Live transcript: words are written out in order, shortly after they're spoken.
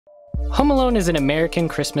Home Alone is an American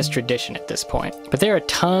Christmas tradition at this point, but there are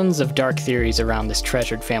tons of dark theories around this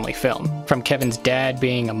treasured family film. From Kevin's dad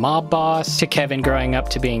being a mob boss, to Kevin growing up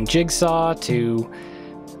to being Jigsaw, to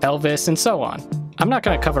Elvis, and so on. I'm not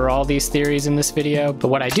going to cover all these theories in this video, but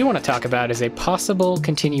what I do want to talk about is a possible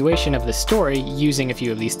continuation of the story using a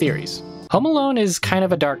few of these theories. Home Alone is kind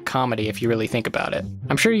of a dark comedy if you really think about it.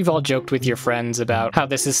 I'm sure you've all joked with your friends about how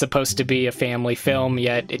this is supposed to be a family film,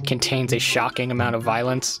 yet it contains a shocking amount of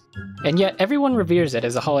violence. And yet everyone reveres it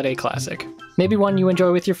as a holiday classic. Maybe one you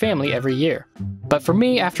enjoy with your family every year. But for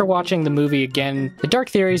me, after watching the movie again, the dark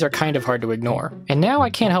theories are kind of hard to ignore. And now I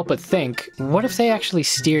can't help but think, what if they actually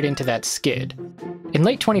steered into that skid? In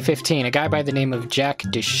late 2015, a guy by the name of Jack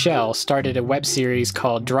Dishell started a web series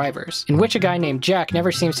called DRYVRS, in which a guy named Jack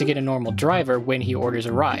never seems to get a normal driver when he orders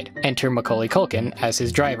a ride. Enter Macaulay Culkin as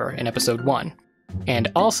his driver in episode 1.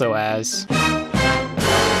 And also as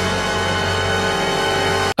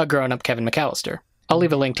a grown-up Kevin McAllister. I'll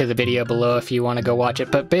leave a link to the video below if you want to go watch it,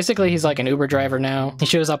 but basically he's like an Uber driver now. He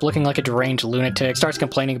shows up looking like a deranged lunatic, starts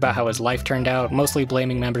complaining about how his life turned out, mostly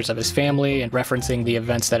blaming members of his family and referencing the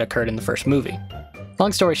events that occurred in the first movie.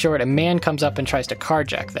 Long story short, a man comes up and tries to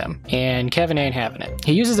carjack them, and Kevin ain't having it.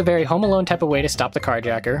 He uses a very Home Alone type of way to stop the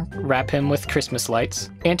carjacker, wrap him with Christmas lights,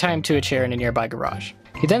 and tie him to a chair in a nearby garage.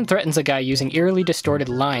 He then threatens a guy using eerily distorted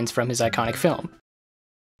lines from his iconic film.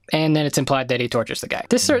 And then it's implied that he tortures the guy.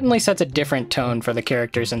 This certainly sets a different tone for the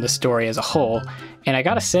characters and the story as a whole, and I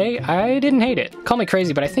gotta say, I didn't hate it. Call me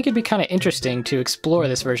crazy, but I think it'd be kinda interesting to explore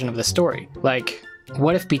this version of the story. Like,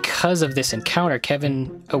 what if because of this encounter,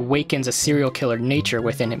 Kevin awakens a serial killer nature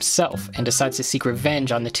within himself and decides to seek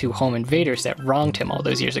revenge on the two home invaders that wronged him all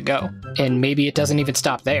those years ago? And maybe it doesn't even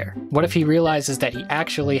stop there. What if he realizes that he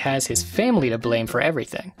actually has his family to blame for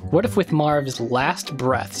everything? What if with Marv's last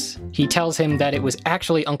breaths, he tells him that it was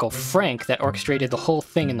actually Uncle Frank that orchestrated the whole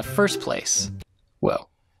thing in the first place? Whoa.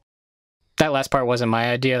 That last part wasn't my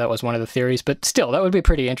idea, that was one of the theories, but still, that would be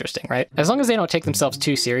pretty interesting, right? As long as they don't take themselves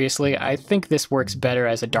too seriously, I think this works better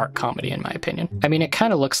as a dark comedy in my opinion. I mean, it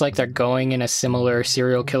kind of looks like they're going in a similar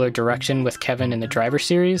serial killer direction with Kevin in the DRYVRS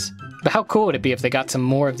series, but how cool would it be if they got some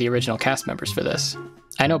more of the original cast members for this?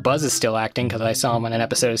 I know Buzz is still acting because I saw him on an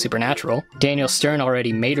episode of Supernatural. Daniel Stern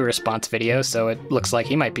already made a response video, so it looks like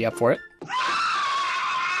he might be up for it.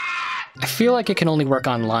 I feel like it can only work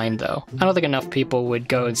online though. I don't think enough people would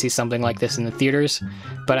go and see something like this in the theaters,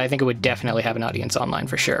 but I think it would definitely have an audience online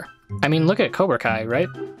for sure. I mean, look at Cobra Kai, right?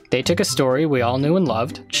 They took a story we all knew and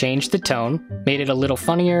loved, changed the tone, made it a little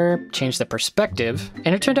funnier, changed the perspective,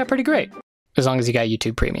 and it turned out pretty great. As long as you got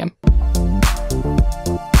YouTube Premium.